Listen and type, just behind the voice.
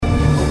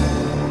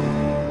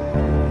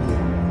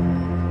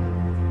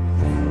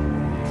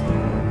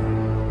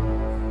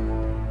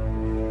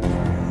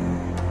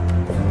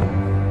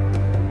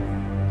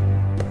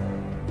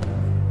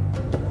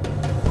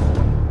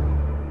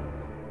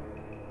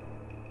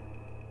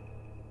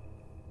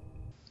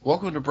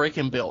Welcome to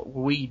Breaking Belt,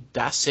 where we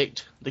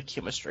dissect the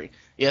chemistry.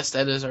 Yes,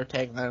 that is our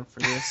tagline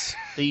for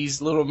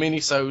these little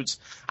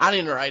mini-sodes. I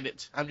didn't write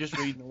it. I'm just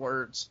reading the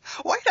words.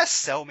 Why did that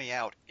sell me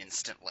out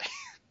instantly?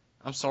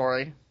 I'm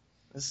sorry.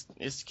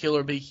 It's kill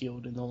or be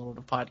killed in the world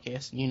of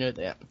podcasting. You know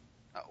that.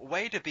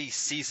 Way to be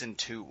season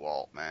 2,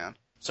 Walt, man.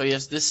 So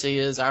yes, this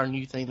is our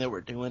new thing that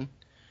we're doing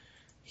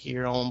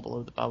here on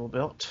Below the Bible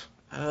Belt.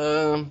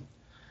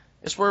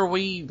 It's where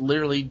we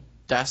literally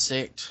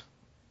dissect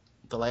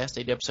the last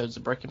 8 episodes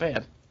of Breaking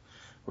Bad.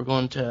 We're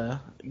going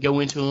to go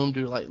into them,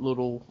 do like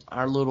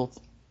our little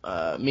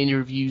mini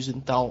reviews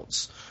and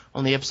thoughts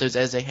on the episodes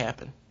as they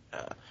happen.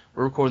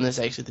 We're recording this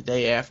actually the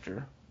day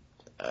after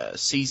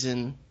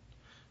season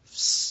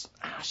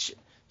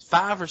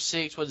 5 or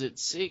 6. Was it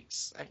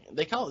 6?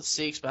 They call it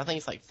 6, but I think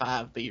it's like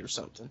 5B or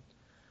something.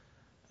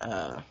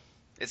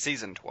 It's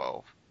season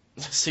 12.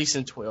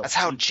 Season 12. That's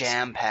how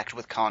jam-packed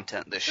with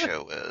content this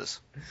show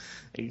is.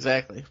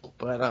 Exactly.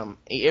 But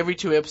every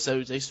 2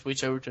 episodes they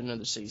switch over to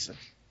another season.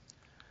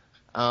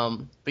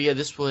 But yeah,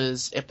 this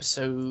was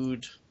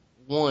episode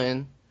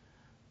 1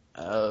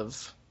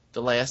 of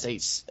the last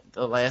 8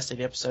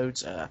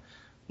 episodes.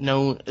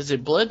 Is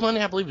it Blood Money?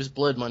 I believe it's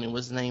Blood Money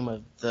was the name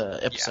of the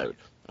episode.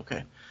 Yeah.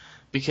 Okay.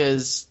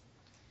 Because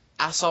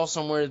I saw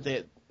somewhere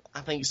that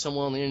I think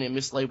someone on the internet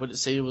mislabeled it,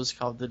 said it was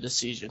called The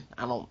Decision.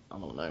 I don't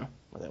know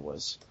what that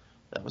was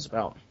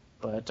about.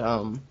 But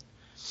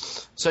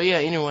so yeah,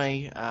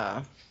 anyway,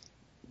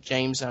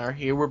 James and I are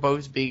here. We're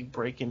both big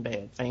Breaking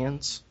Bad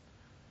fans.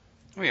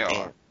 We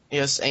are.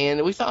 Yes,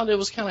 and we thought it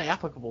was kind of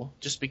applicable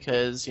just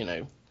because,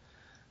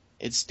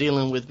 it's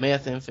dealing with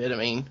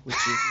methamphetamine, which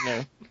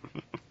is,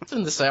 it's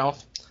in the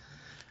South.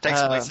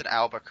 Takes place in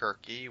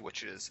Albuquerque,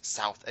 which is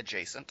South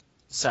adjacent,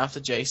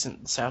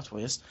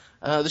 Southwest.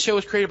 The show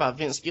was created by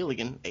Vince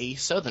Gilligan, a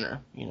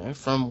Southerner,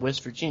 from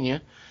West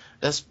Virginia.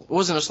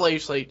 Wasn't a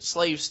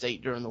slave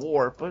state during the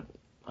war, but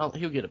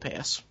he'll get a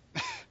pass.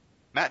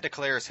 Matt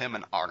declares him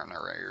an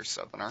honorary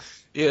Southerner.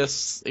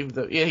 Yes, even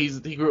though,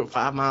 he grew up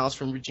 5 miles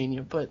from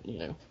Virginia, but,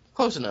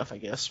 close enough, I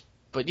guess.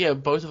 But yeah,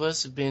 both of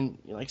us have been,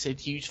 like I said,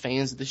 huge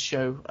fans of this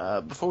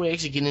show. Before we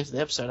actually get into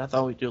the episode, I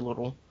thought we'd do a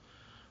little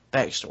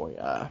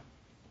backstory.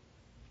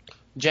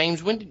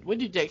 James, when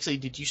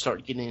did you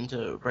start getting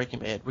into Breaking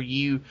Bad? Were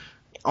you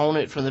on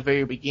it from the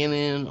very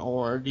beginning,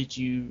 or did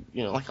you,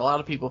 like a lot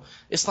of people,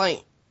 it's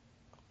like,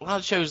 a lot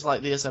of shows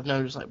like this, I've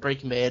noticed, like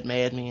Breaking Bad,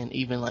 Mad Men,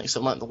 even like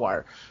something like The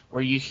Wire,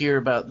 where you hear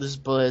about this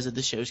buzz that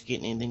the show's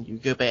getting, and then you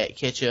go back,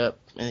 catch up,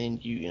 and then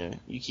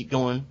you keep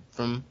going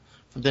from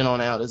then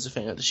on out as a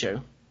fan of the show.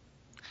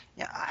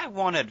 Yeah, I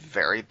wanted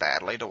very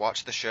badly to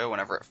watch the show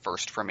whenever it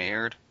first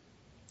premiered,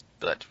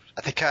 but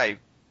I think I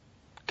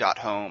got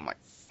home like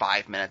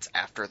 5 minutes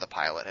after the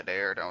pilot had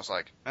aired, and I was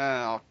like,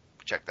 I'll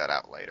check that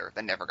out later.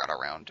 Then never got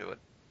around to it.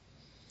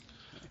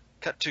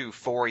 Cut to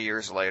 4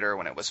 years later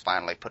when it was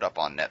finally put up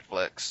on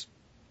Netflix.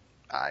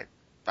 I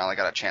finally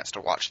got a chance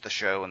to watch the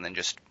show and then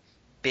just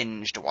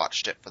binged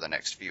watched it for the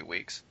next few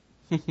weeks.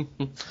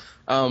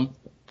 I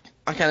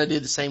kind of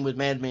did the same with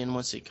Mad Men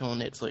once it came on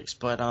Netflix,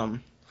 but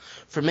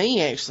for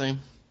me, actually,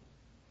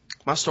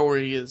 my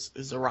story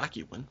is a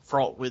rocky one,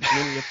 fraught with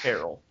many a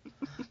peril.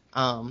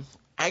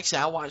 Actually,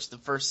 I watched the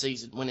first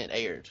season when it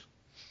aired.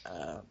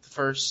 The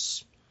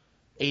first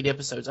 8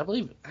 episodes, I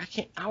believe.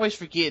 I always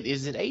forget.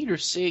 Is it 8 or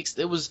 6?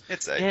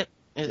 It's 8.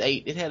 It's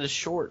 8. It had a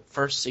short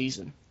first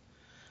season,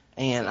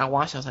 and I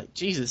watched. I was like,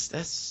 Jesus,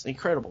 that's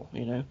incredible,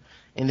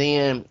 And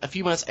then a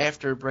few months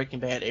after Breaking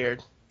Bad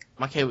aired,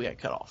 my cable got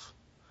cut off,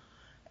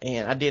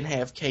 and I didn't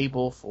have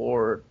cable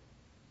for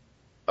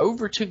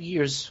over 2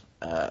 years,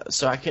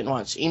 so I couldn't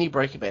watch any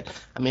Breaking Bad.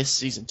 I missed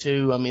season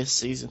 2. I missed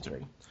season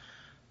 3.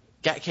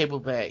 Got cable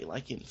back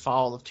like in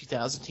fall of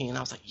 2010. I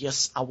was like,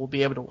 yes, I will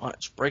be able to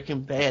watch Breaking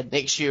Bad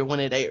next year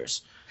when it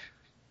airs.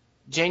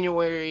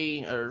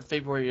 January or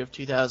February of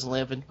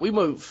 2011, we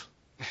move,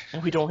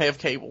 and we don't have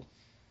cable.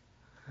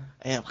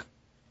 And I'm like,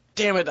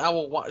 damn it, I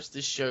will watch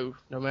this show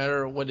no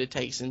matter what it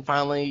takes. And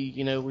finally,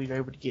 we were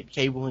able to get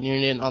cable and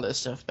internet and all that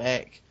stuff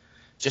back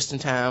just in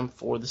time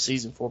for the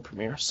season 4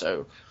 premiere.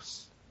 So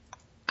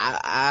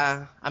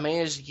I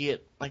managed to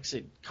get, like I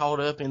said,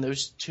 caught up in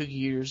those 2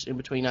 years in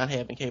between not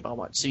having cable. I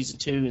watched season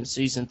 2 and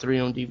season 3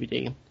 on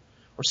DVD,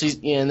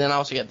 and then I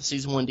also got the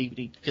season 1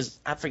 DVD because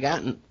I'd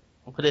forgotten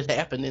what had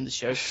happened in the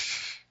show.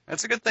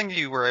 It's a good thing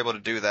you were able to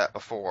do that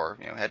before.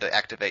 Had to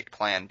activate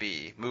Plan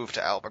B, move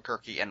to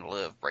Albuquerque, and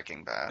live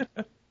Breaking Bad.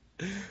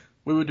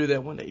 We would do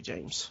that one day,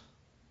 James.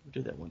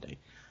 We'll do that one day.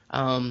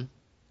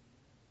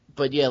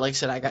 But yeah, like I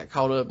said, I got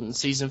caught up in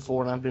season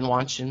 4, and I've been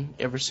watching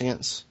ever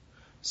since.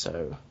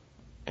 So.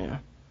 Yeah,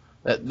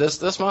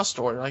 that's my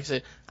story. Like I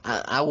said,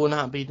 I will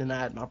not be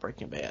denied my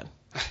Breaking Bad.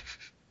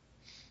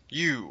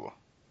 You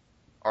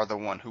are the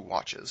one who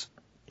watches.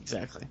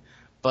 Exactly.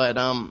 But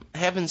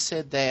having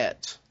said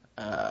that,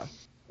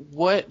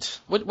 what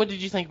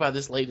did you think about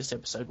this latest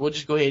episode? We'll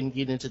just go ahead and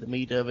get into the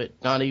meat of it.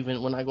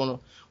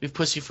 We've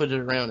pussyfooted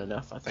around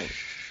enough, I think.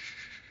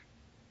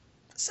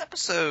 This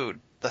episode,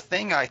 the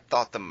thing I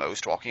thought the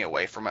most walking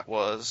away from it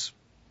was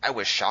I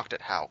was shocked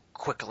at how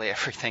quickly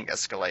everything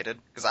escalated,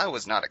 because I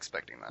was not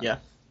expecting that. Yeah.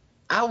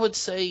 I would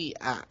say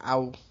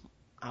I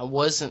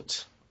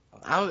wasn't.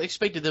 I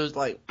expected there was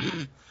like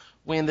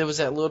when there was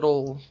that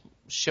little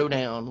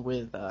showdown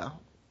with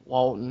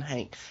Walt and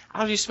Hank.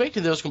 I was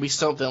expecting there was going to be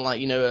something like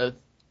a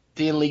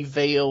thinly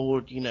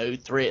veiled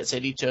threats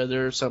at each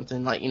other or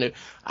something like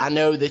I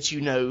know that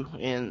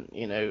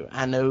and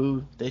I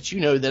know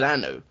that that I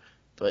know,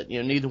 but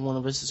neither one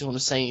of us is going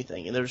to say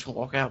anything and they're just going to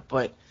walk out.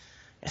 But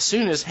as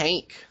soon as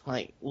Hank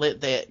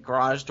let that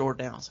garage door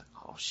down, I was like,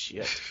 oh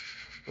shit.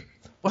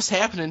 What's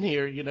happening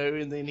here,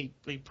 and then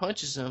he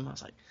punches him. I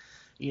was like,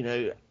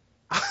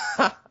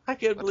 I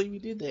can't believe he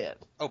did that.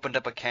 Opened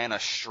up a can of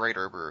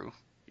Schrader brew.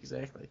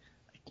 Exactly.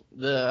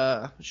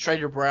 The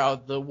Schrader Brow,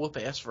 the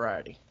whoop-ass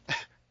variety.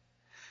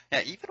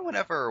 Yeah, even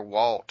whenever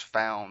Walt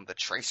found the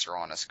tracer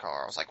on his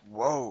car, I was like,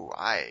 whoa,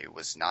 I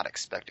was not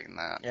expecting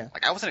that. Yeah.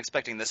 Like, I wasn't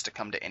expecting this to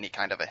come to any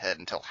kind of a head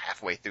until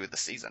halfway through the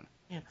season.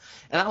 Yeah.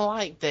 And I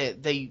like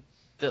that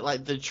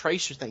like the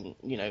tracer thing,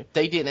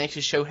 they didn't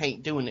actually show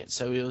Hank doing it,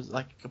 so it was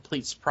like a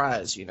complete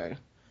surprise,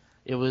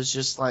 It was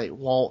just like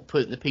Walt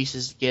putting the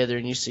pieces together,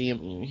 and you see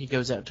him, he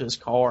goes out to his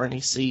car and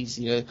he sees,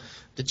 the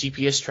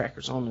GPS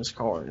trackers on his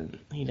car, and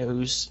he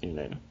knows,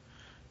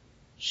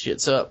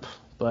 shit's up.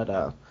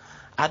 But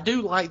I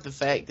do like the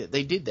fact that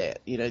they did that.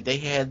 They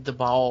had the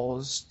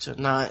balls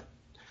to not,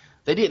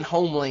 they didn't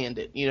homeland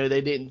it,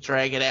 they didn't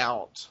drag it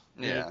out,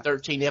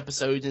 13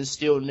 episodes and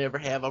still never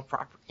have a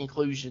proper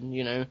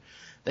conclusion,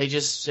 They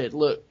just said,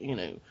 look,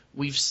 and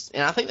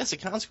I think that's a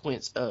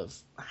consequence of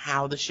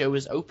how the show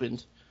is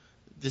opened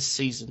this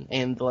season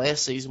and the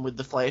last season with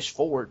the flash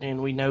forward,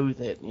 and we know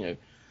that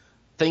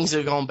things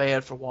have gone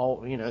bad for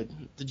Walt.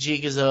 The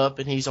jig is up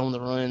and he's on the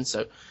run,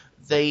 so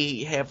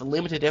they have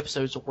limited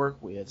episodes to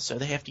work with, so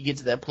they have to get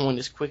to that point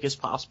as quick as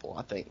possible,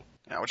 I think.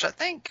 Yeah, which I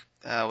think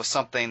was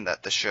something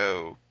that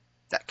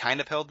that kind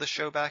of held the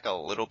show back a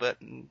little bit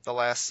in the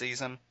last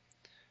season,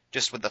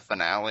 just with the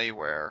finale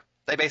where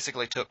they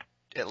basically took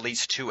at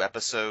least 2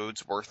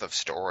 episodes worth of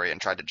story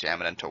and tried to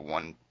jam it into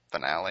one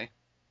finale.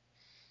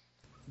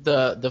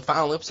 The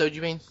final episode,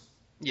 you mean?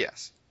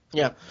 Yes.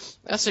 Yeah,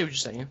 I see what you're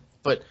saying.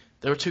 But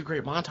there were 2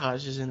 great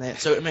montages in that,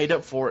 so it made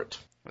up for it.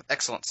 With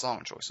excellent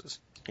song choices.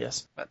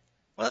 Yes. But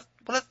one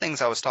of the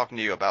things I was talking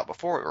to you about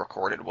before we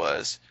recorded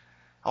was,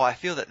 I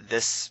feel that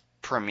this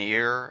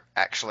premiere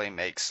actually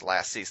makes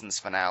last season's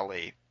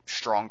finale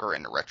stronger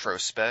in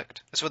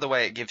retrospect. This was the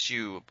way it gives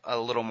you a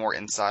little more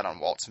insight on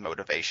Walt's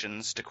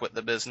motivations to quit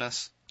the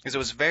business. Because it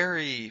was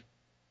very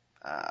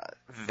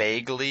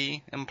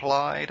vaguely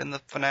implied in the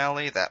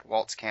finale that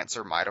Walt's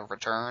cancer might have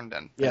returned,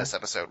 and in this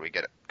episode we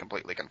get it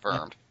completely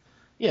confirmed.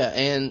 Yeah,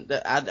 and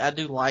I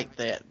do like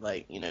that.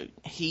 Like,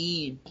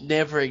 he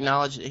never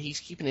acknowledged it. He's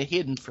keeping it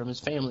hidden from his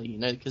family,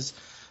 because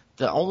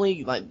the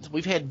only,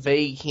 we've had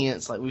vague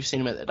hints, we've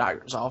seen him at the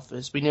doctor's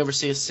office. We never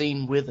see a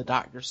scene with the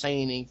doctor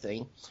saying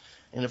anything.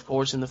 And, of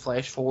course, in the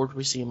flash forward,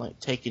 we see him,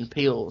 taking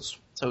pills.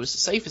 So it's a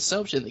safe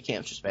assumption that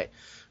cancer's back.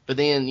 But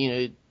then,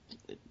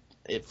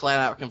 it flat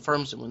out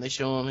confirms it when they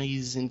show him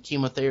he's in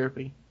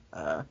chemotherapy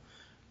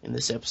in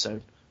this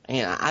episode.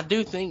 And I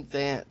do think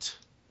that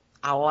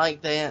I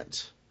like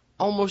that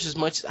almost as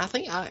much. I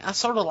think I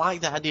sort of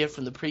like the idea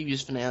from the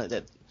previous finale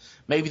that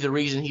maybe the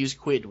reason he was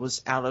quit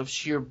was out of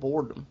sheer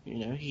boredom.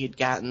 He had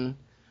gotten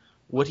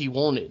what he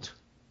wanted,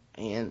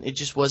 and it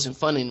just wasn't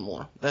fun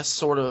anymore. That's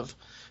sort of,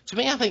 to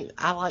me, I think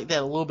I like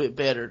that a little bit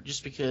better,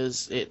 just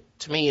because it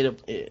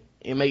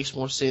makes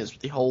more sense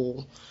with the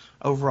whole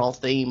overall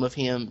theme of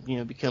him,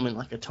 becoming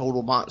like a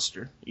total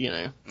monster,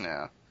 Yeah.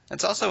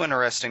 It's also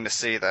interesting to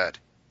see that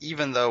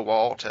even though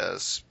Walt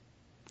has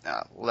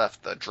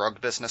left the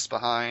drug business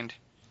behind,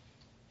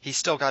 he's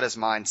still got his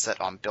mind set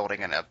on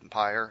building an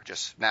empire,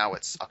 just now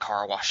it's a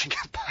car washing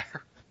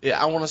empire.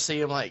 Yeah, I want to see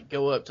him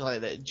go up to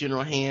that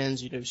General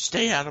Hands,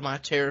 stay out of my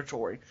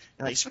territory,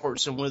 and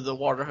squirts him with the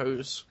water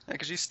hose. Yeah,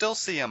 because you still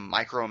see him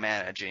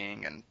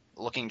micromanaging and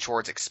looking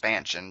towards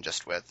expansion,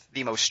 just with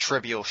the most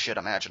trivial shit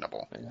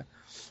imaginable. Yeah.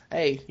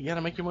 Hey, you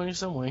gotta make your money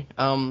some way.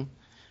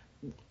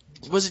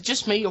 Was it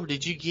just me, or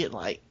did you get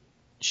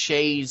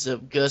shades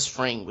of Gus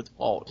Fring with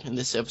Walt in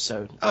this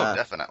episode? Oh,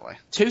 definitely.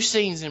 2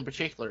 scenes in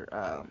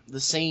particular.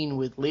 The scene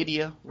with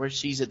Lydia, where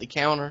she's at the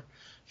counter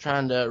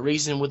trying to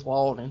reason with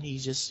Walt, and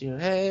he's just,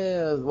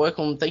 hey,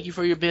 welcome, thank you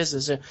for your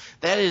business.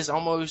 That is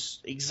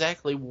almost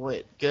exactly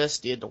what Gus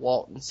did to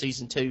Walt in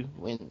season 2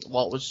 when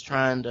Walt was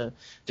trying to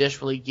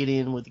desperately get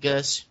in with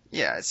Gus.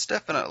 Yeah, it's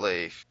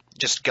definitely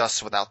just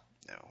Gus without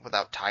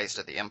ties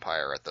to the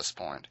Empire at this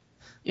point.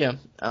 Yeah.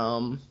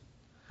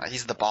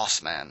 He's the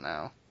boss man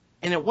now.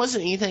 And it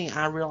wasn't anything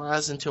I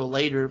realized until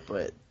later,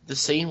 but the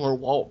scene where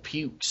Walt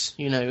pukes,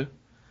 in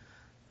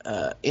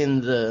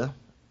the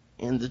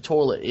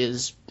toilet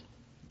is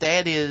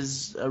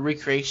a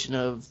recreation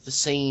of the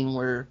scene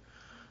where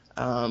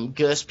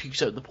Gus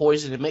pukes up the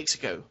poison in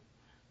Mexico,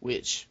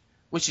 which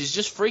is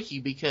just freaky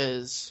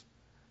because,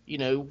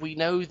 we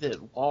know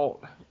that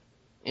Walt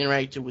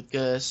interacted with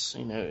Gus,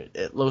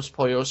 at Los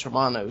Pollos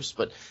Hermanos,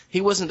 but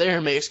he wasn't there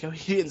in Mexico.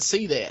 He didn't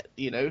see that,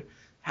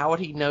 how would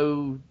he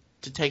know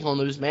to take on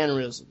those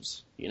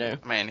mannerisms? You know,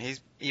 I mean, he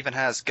even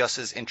has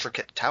Gus's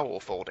intricate towel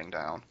folding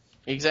down.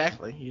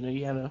 exactly. You know,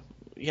 you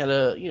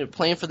gotta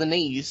plan for the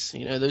knees.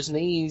 You know, those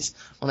knees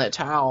on that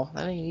towel,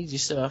 that ain't easy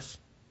stuff.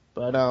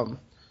 But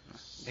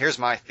Here's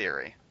my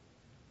theory.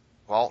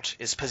 Walt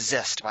is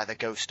possessed by the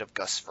ghost of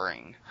Gus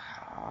Fring.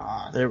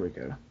 There we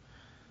go.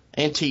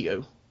 And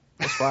Tio.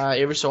 That's why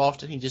every so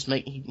often he just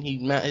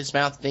his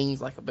mouth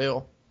dings like a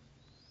bell.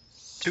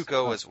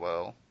 Tuco as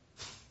well.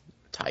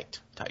 Tight.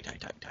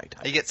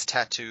 He gets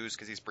tattoos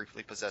because he's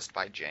briefly possessed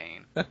by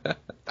Jane.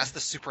 That's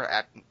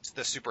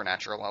the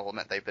supernatural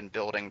element they've been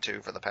building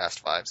to for the past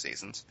 5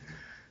 seasons.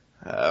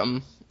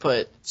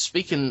 But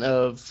speaking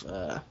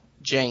of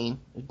Jane,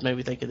 it made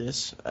me think of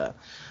this.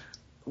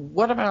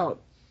 What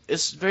about?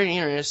 It's very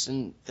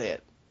interesting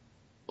that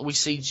we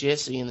see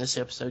Jesse in this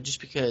episode, just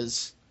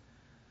because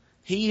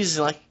he is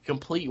like a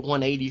complete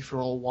 180 from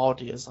what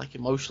Walt is, like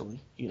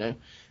emotionally. You know,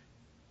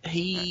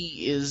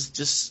 he is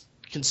just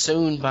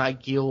consumed by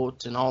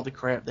guilt and all the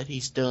crap that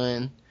he's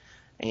done,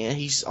 and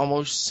he's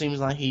almost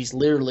seems like he's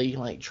literally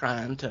like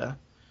trying to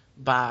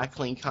buy a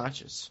clean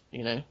conscience.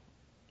 You know,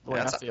 the way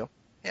I feel.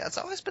 Yeah, it's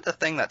always been the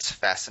thing that's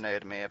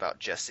fascinated me about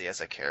Jesse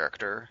as a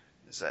character,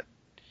 is that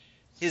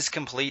his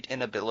complete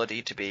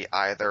inability to be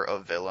either a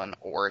villain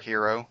or a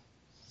hero.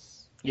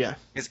 Yeah.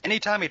 Because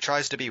anytime he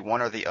tries to be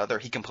one or the other,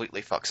 he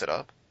completely fucks it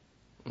up.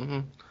 Mm-hmm.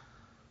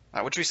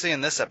 Which we see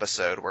in this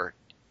episode, where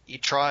he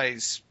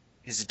tries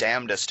his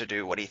damnedest to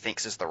do what he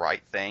thinks is the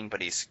right thing,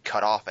 but he's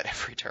cut off at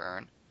every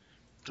turn.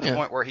 To the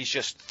point where he's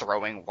just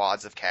throwing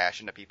wads of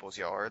cash into people's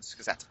yards,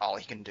 because that's all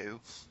he can do.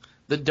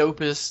 He's the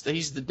dopest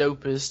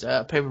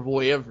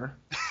paperboy ever.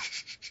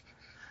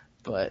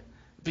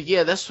 But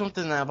yeah, that's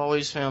something that I've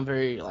always found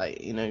very,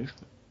 like, you know,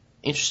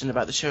 interesting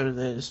about the show.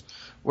 That is,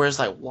 whereas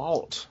like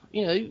Walt,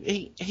 you know,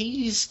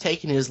 he's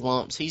taken his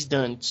lumps, he's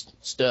done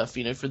stuff,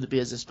 you know, for the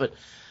business, but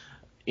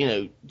you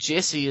know,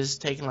 Jesse is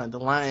taking like the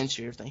lion's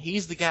share of things.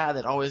 He's the guy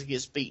that always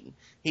gets beaten.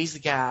 He's the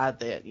guy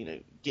that, you know,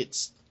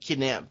 gets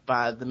kidnapped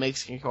by the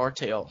Mexican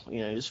cartel,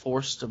 you know, is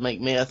forced to make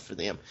meth for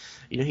them.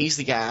 You know, he's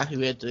the guy who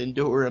had to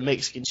endure a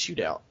Mexican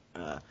shootout.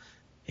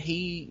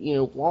 You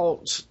know,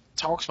 Walt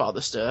talks about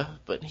this stuff,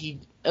 but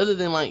other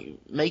than like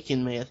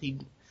making meth,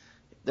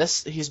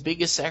 that's his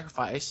biggest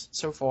sacrifice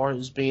so far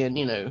has been,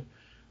 you know,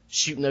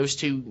 shooting those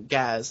 2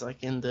 guys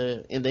like in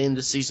the end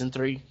of season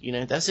 3. You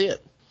know, that's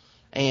it.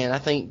 And I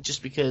think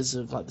just because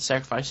of like the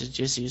sacrifices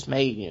Jesse has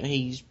made, you know,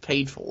 he's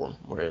paid for them.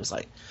 Whereas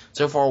like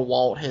so far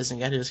Walt hasn't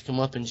got his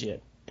comeuppance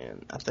yet,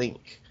 and I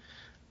think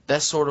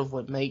that's sort of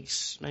what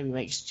makes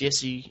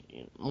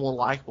Jesse more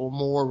likable,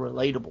 more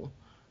relatable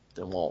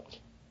than Walt,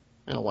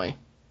 in a way.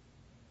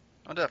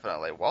 Well,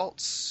 definitely.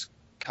 Walt's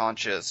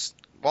conscience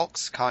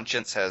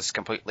has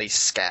completely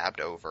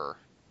scabbed over,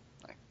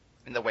 like,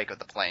 in the wake of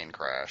the plane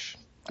crash.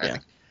 I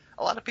think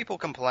a lot of people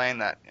complain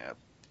that, you know,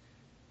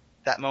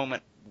 that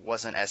moment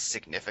wasn't as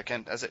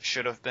significant as it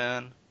should have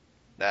been.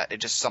 That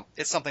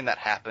it's something that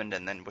happened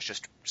and then was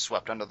just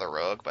swept under the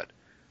rug. But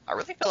I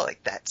really feel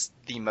like that's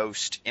the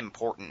most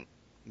important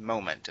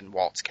moment in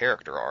Walt's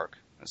character arc.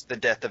 It's the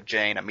death of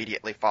Jane,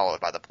 immediately followed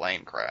by the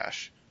plane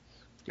crash.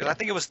 Because I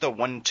think it was the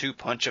 1-2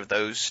 punch of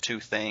those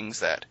 2 things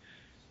that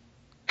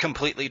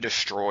completely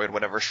destroyed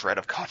whatever shred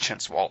of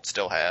conscience Walt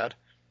still had,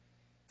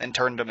 and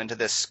turned him into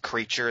this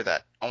creature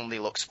that only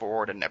looks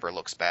forward and never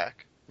looks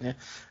back. Yeah,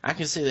 I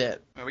can see that.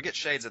 I mean, we get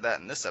shades of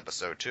that in this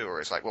episode too, where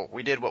it's like, well,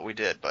 we did what we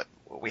did, but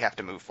we have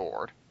to move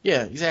forward.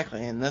 Yeah,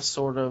 exactly, and that's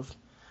sort of,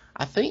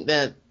 I think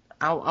that,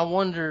 I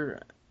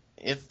wonder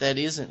if that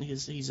isn't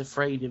he's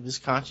afraid of his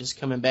conscience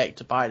coming back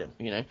to bite him,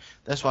 you know.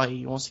 That's why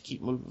he wants to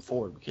keep moving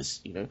forward,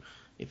 because, you know,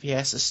 if he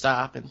has to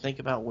stop and think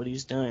about what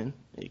he's done,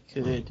 it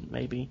could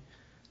maybe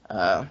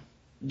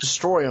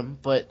destroy him.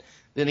 But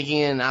then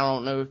again, I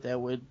don't know if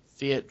that would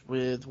fit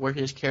with where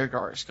his character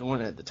arc is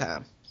going at the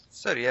time.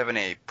 So, do you have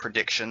any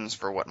predictions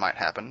for what might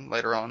happen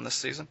later on this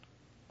season?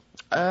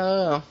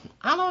 I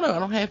don't know. I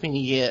don't have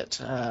any yet.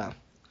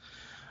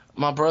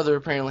 My brother,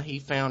 apparently, he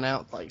found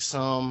out like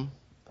some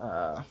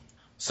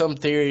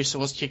theory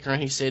someone's kicking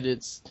around. He said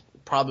it's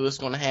probably what's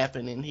going to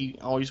happen, and he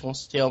always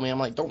wants to tell me. I'm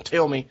like, don't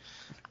tell me.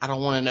 I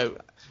don't want to know.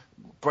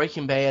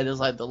 Breaking Bad is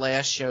like the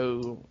last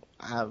show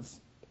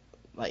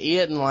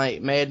it and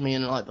like Mad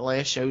Men are like the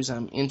last shows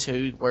I'm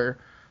into where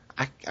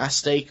I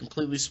stay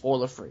completely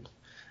spoiler free.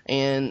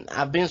 And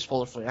I've been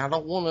spoiler free. I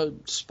don't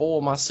want to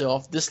spoil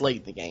myself this late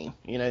in the game.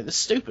 You know, it's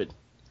stupid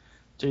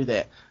to do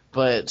that.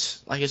 But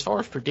like as far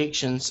as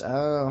predictions,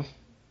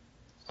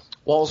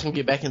 Walt's gonna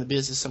get back in the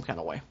business some kind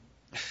of way.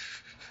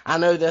 I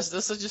know that's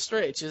such a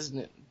stretch, isn't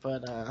it?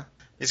 But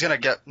he's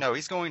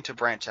going to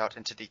branch out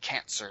into the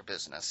cancer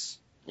business.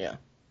 Yeah.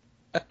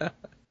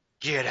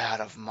 Get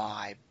out of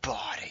my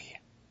body.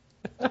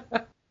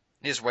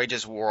 His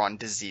wages war on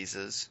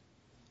diseases.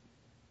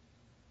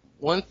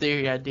 One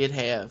theory I did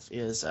have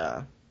is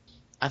I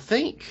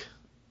think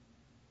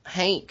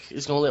Hank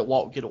is going to let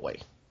Walt get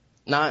away.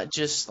 Not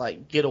just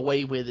like get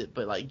away with it,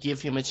 but like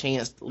give him a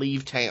chance to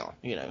leave town,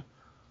 you know.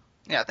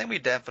 Yeah, I think we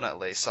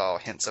definitely saw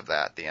hints of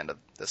that at the end of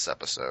this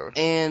episode.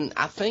 And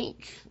I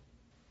think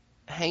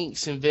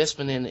Hank's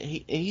investment in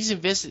it, he's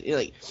invested,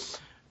 like,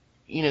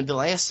 the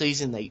last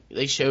season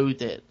they showed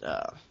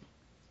that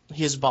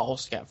his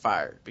boss got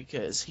fired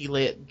because he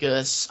let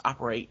Gus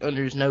operate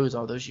under his nose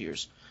all those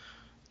years.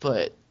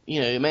 But,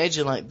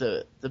 imagine like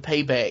the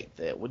payback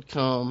that would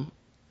come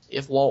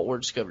if Walt were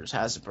discovered as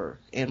Heisenberg,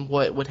 and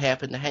what would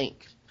happen to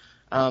Hank.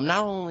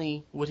 Not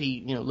only would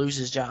he, lose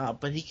his job,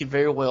 but he could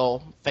very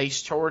well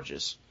face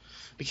charges.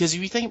 Because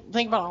if you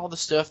think about all the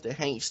stuff that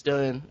Hank's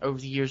done over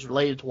the years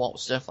related to Walt,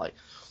 stuff like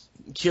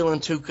killing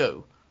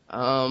Tuco,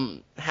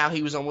 how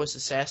he was almost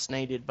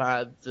assassinated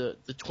by the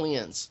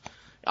twins,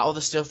 all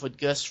the stuff with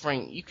Gus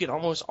Fring, you could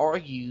almost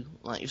argue,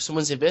 like, if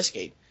someone's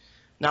investigating,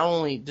 not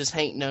only does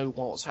Hank know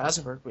Walt's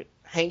Heisenberg, but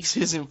Hank's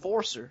his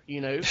enforcer,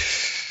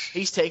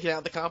 He's taking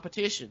out the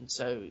competition.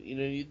 So,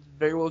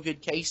 very well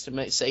good case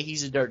to say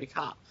he's a dirty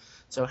cop.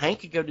 So Hank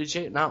could go to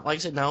jail, not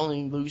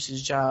only lose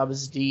his job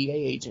as a DEA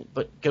agent,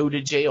 but go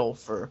to jail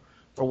for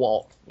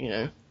Walt,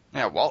 Yeah,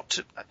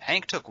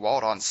 Hank took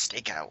Walt on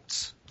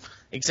stakeouts.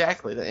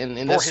 Exactly,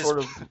 and that's sort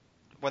of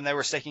when they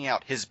were staking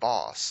out his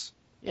boss.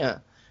 Yeah,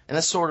 and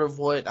that's sort of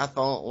what I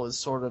thought was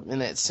sort of in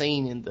that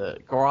scene in the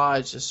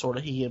garage. Is sort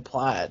of he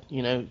implied,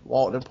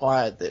 Walt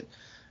implied that,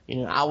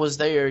 I was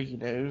there,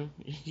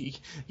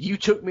 you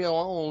took me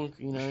along,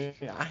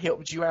 I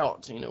helped you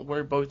out,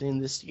 we're both in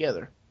this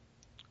together.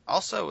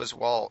 Also, as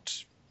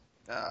Walt,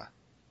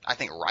 I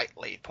think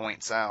rightly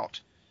points out,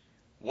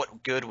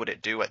 what good would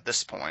it do at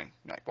this point?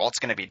 Like, Walt's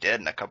going to be dead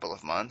in a couple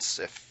of months.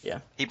 If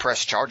he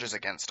pressed charges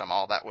against him,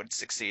 all that would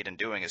succeed in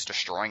doing is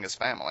destroying his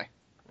family.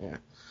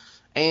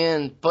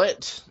 Yeah.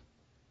 But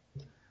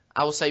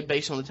I will say,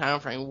 based on the time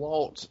frame,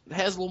 Walt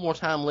has a little more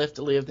time left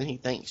to live than he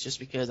thinks, just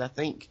because I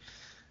think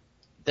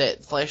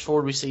that flash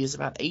forward we see is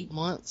about 8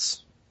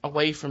 months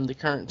away from the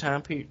current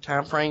time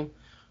frame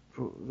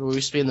where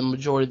we spend the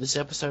majority of this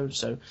episode.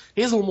 So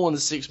he has a little more than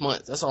 6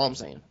 months. That's all I'm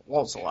saying.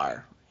 Walt's a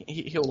liar.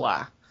 He'll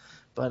lie.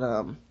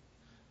 But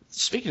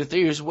speaking of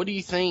theories, what do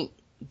you think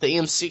the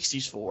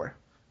M60's for?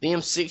 The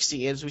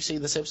M60, as we see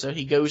in this episode,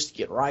 he goes to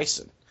get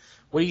ricin.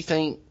 What do you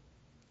think?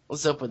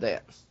 What's up with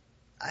that?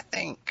 I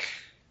think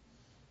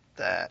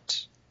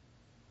that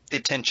the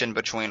tension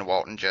between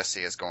Walt and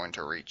Jesse is going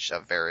to reach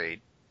a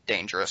very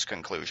dangerous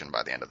conclusion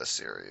by the end of the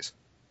series.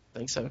 I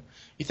think so.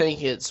 You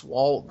think it's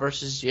Walt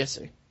versus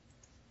Jesse?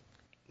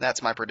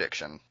 That's my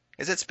prediction.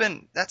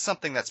 That's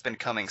something that's been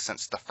coming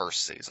since the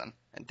first season,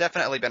 and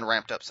definitely been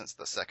ramped up since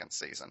the second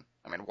season.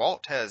 I mean,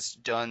 Walt has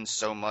done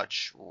so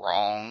much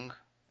wrong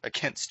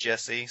against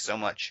Jesse, so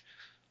much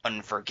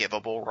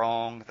unforgivable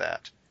wrong,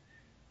 that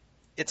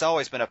it's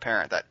always been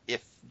apparent that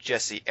if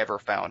Jesse ever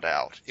found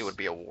out, it would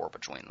be a war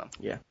between them.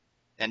 Yeah.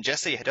 And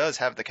Jesse does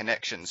have the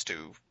connections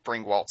to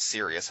bring Walt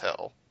serious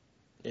hell.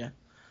 Yeah.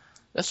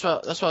 That's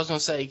what I was going to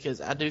say, because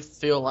I do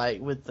feel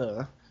like with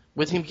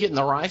him getting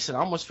the ricin, I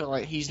almost feel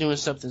like he's doing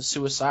something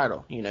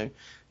suicidal,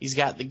 He's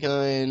got the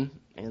gun,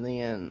 and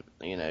then,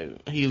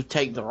 he'll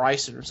take the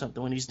ricin or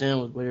something when he's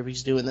done with whatever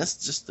he's doing.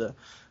 That's just the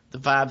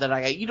vibe that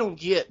I got. You don't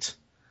get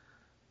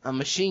a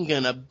machine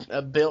gun,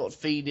 a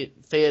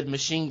belt-fed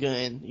machine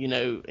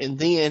gun, and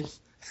then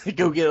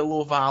go get a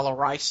little vial of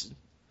ricin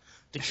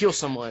to kill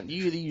someone.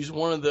 You either use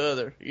one or the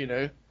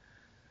other,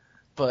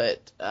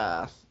 But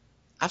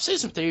I've seen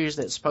some theories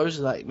that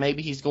supposedly, like,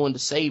 maybe he's going to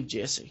save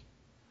Jesse.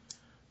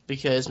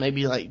 Because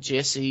maybe, like,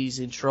 Jesse's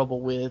in trouble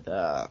with,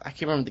 I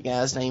can't remember the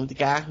guy's name, the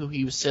guy who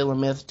he was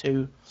selling meth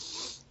to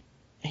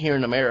here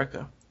in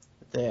America.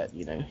 That,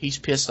 he's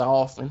pissed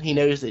off, and he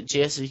knows that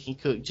Jesse can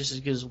cook just as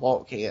good as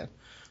Walt can.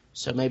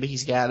 So maybe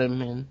he's got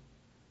him, and,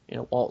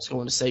 Walt's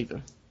going to save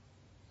him.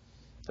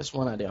 That's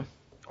one idea.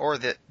 Or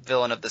the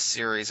villain of the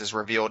series is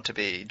revealed to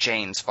be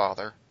Jane's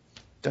father.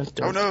 Dun,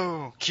 dun. Oh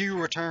no! Q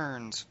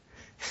returns.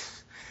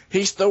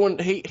 He's throwing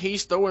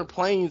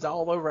planes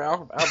all over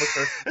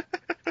Albuquerque.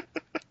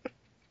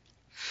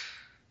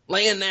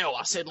 Land now.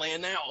 I said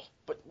land now.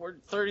 But we're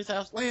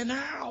 30,000. Land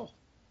now.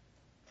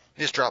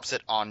 He just drops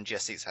it on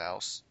Jesse's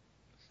house.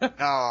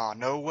 Ah,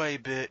 no way,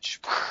 bitch.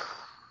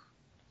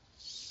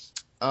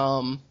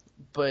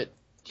 But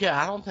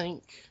yeah, I'm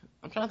trying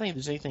to think if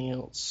there's anything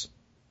else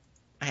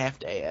I have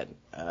to add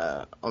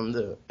on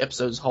the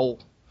episode's whole.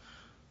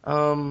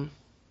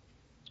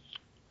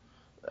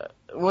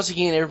 Once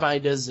again, everybody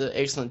does an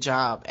excellent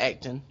job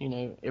acting.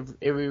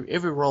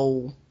 Every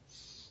role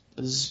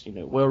is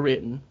well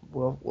written,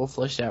 well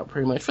fleshed out,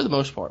 pretty much for the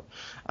most part.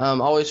 I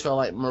always felt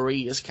like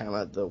Marie is kind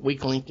of the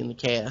weak link in the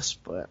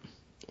cast, but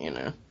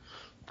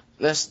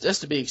that's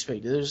to be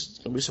expected. There's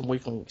gonna be some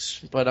weak links,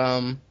 but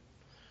and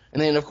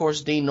then of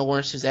course Dean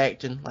Norris is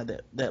acting like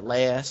that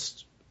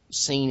last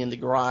scene in the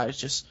garage.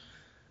 Just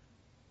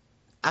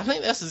I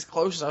think that's as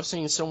close as I've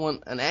seen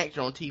an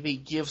actor on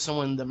TV give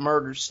someone the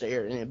murder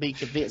stare and it be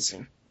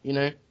convincing.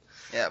 Yeah,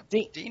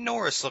 Dean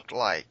Norris looked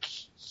like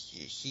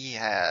he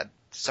had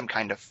some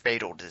kind of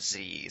fatal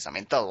disease. I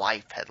mean, the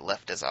life had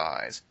left his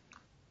eyes.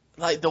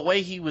 Like, the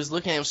way he was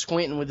looking at him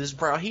squinting with his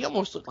brow, he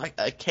almost looked like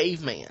a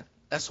caveman.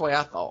 That's the way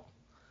I thought.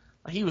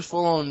 He was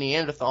full on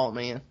Neanderthal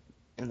man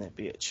in that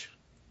bitch.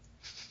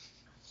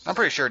 I'm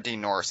pretty sure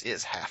Dean Norris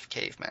is half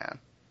caveman.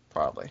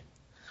 Probably.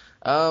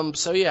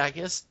 So yeah, I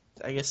guess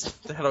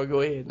that'll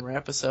go ahead and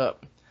wrap us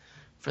up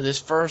for this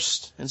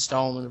first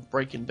installment of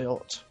Breaking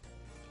Belt.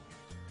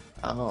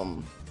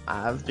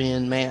 I've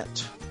been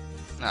Matt.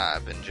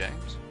 I've been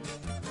James.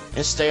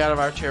 And stay out of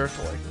our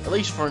territory, at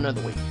least for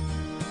another week.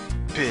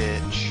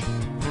 Bitch.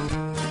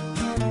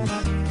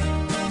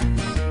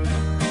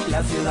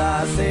 La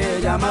ciudad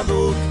se llama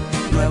Duke,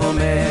 Nuevo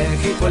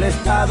México el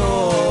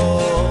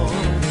estado.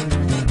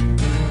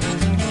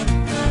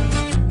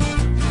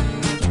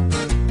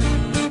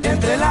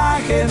 Entre la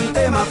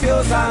gente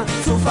mafiosa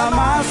su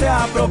fama se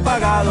ha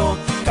propagado,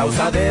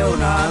 causa de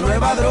una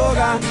nueva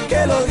droga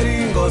que los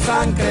gringos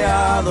han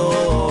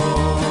creado.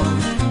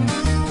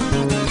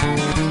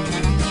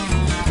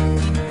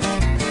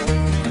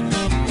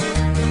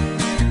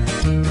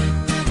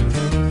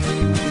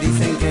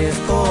 Dicen que es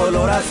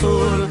color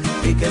azul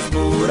y que es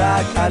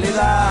pura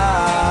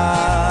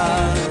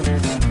calidad.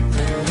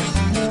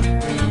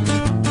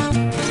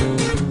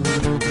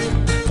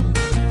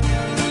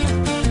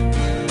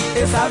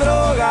 Esa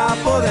droga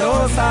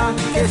poderosa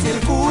que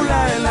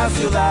circula en la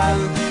ciudad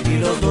y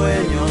los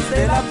dueños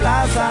de la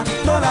plaza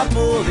no la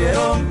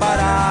pudieron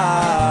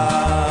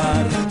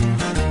parar.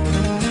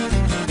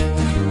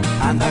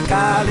 Anda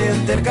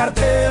caliente el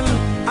cartel,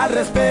 al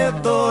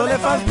respeto le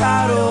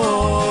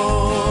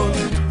faltaron.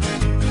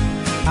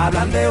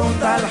 Hablan de un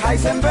tal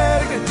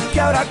Heisenberg que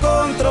ahora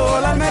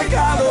controla el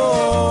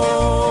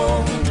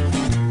mercado.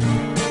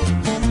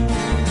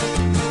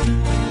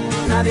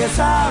 Nadie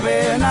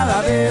sabe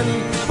nada de él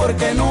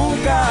porque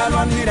nunca lo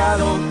han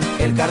mirado.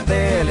 El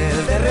cartel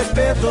es de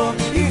respeto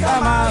y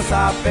jamás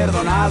ha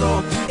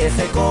perdonado.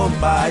 Ese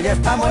compa ya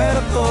está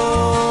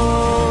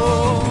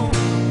muerto,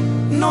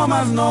 no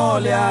más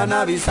no le han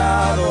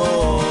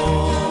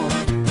avisado.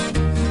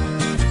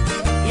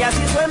 Y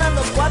así suenan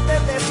los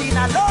cuates de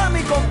Sinaloa,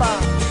 mi compa.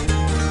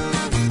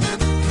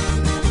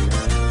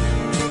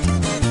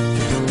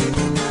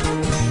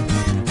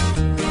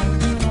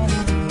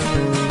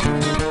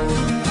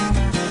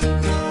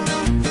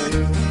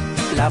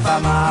 La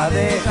fama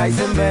de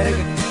Heisenberg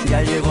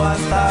ya llegó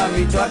hasta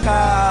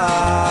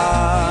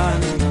Michoacán.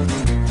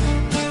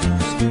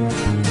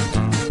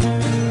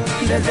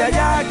 Desde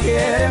allá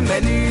quieren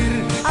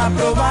venir a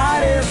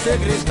probar ese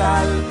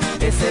cristal.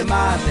 Ese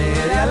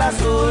material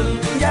azul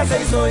ya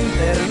se hizo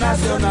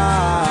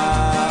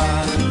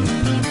internacional.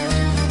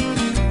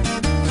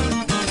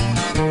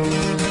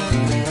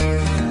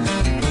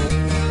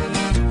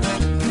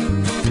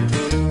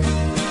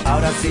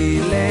 Ahora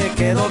sí le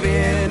quedó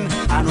bien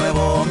a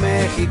Nuevo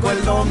México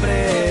el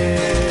nombre.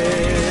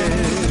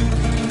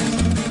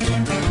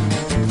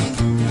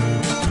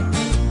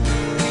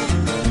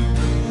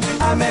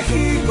 A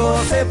México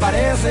se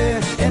parece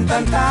en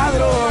tanta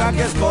droga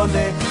que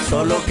esconde,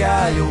 solo que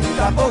hay un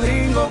capo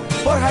gringo,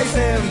 por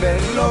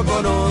Heisenberg lo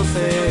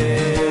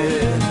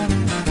conoce.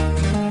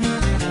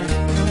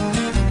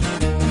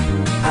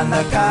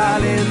 Anda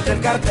caliente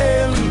el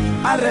cartel,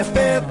 al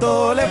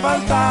respeto le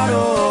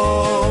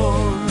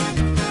faltaron.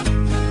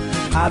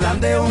 Hablan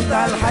de un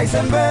tal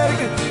Heisenberg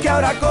que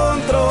ahora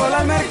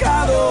controla el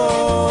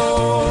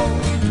mercado.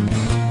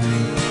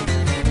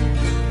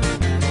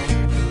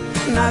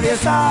 Nadie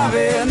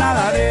sabe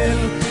nada de él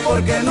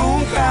porque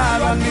nunca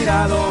lo han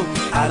mirado.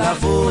 A la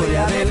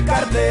furia del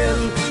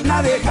cartel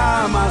nadie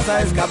jamás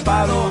ha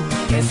escapado.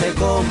 Ese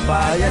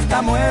compa ya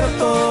está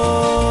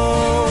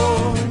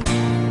muerto,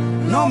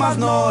 no más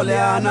no le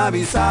han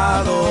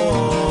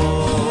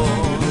avisado.